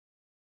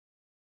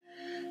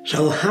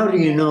So how do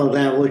you know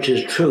that which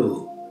is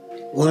true?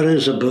 What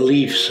is a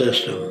belief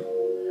system?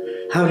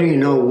 How do you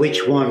know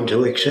which one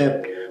to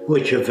accept,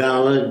 which are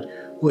valid,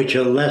 which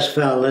are less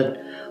valid?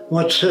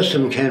 What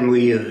system can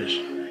we use?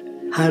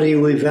 How do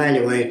you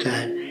evaluate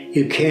that?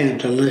 You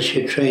can't unless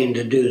you're trained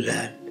to do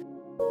that.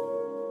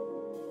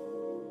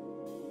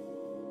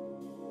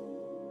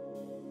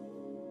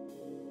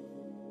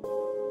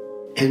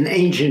 In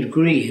ancient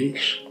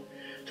Greeks,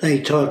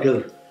 they talked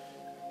of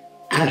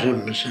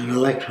atoms and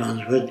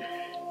electrons, but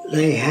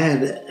they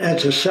had,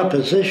 as a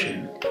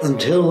supposition,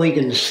 until we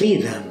can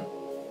see them,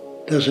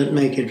 doesn't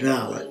make it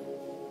valid.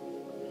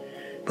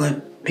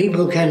 But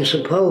people can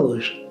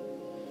suppose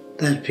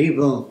that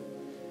people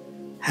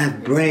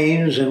have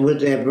brains, and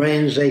with their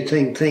brains they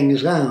think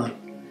things out.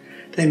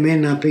 They may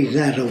not be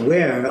that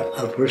aware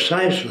of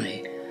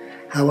precisely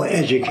how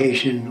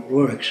education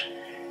works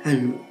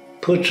and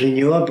puts in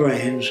your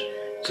brains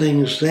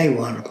things they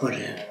want to put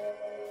in.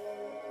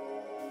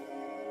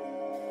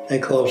 They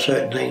call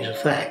certain things a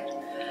fact.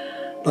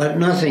 But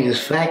nothing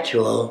is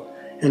factual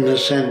in the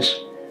sense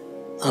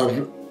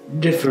of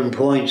different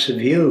points of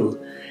view.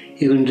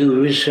 You can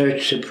do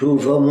research to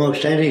prove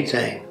almost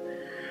anything,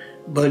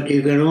 but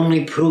you can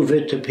only prove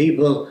it to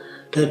people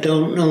that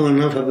don't know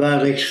enough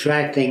about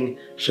extracting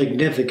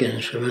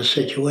significance from a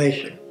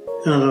situation.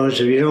 In other words,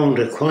 if you don't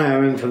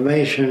acquire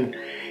information,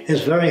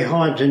 it's very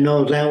hard to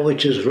know that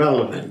which is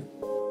relevant.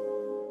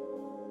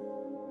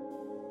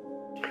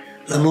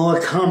 The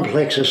more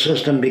complex a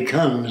system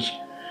becomes,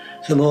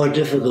 the more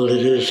difficult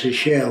it is to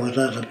share with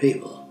other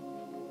people.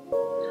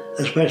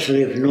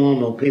 Especially if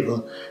normal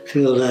people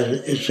feel that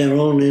it's their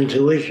own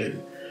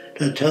intuition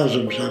that tells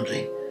them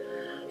something.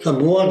 The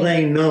more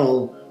they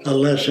know, the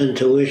less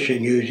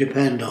intuition you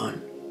depend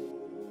on.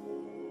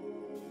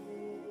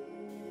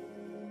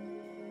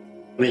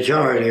 The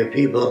majority of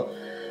people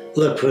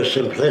look for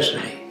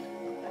simplicity.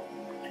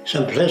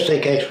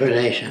 Simplistic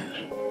explanations,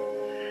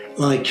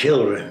 like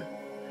children.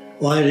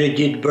 Why did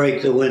you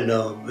break the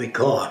window?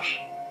 Because.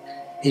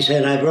 He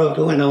said, I broke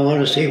the window, I want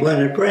to see when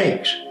it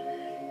breaks.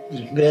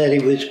 Daddy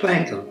would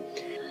spank him.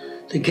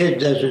 The kid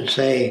doesn't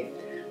say,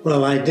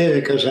 well, I did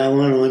it because I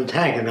want to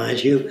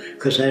antagonize you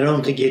because I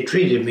don't think you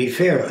treated me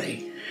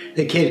fairly.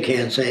 The kid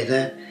can't say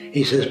that.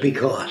 He says,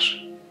 because.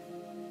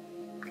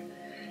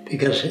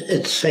 Because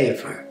it's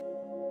safer.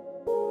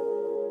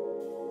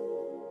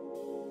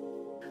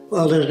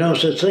 Well, there's no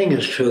such thing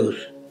as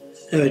truth.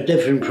 There are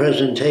different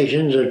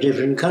presentations of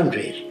different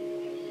countries.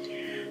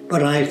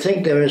 But I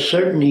think there are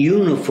certain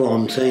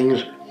uniform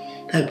things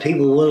that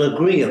people will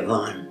agree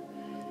upon.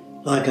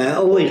 Like I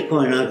always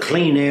point out,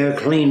 clean air,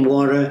 clean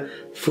water,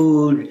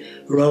 food,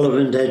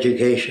 relevant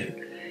education.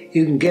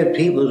 You can get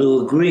people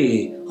to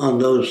agree on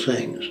those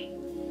things.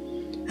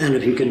 And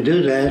if you can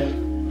do that,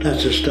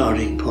 that's a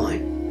starting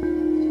point.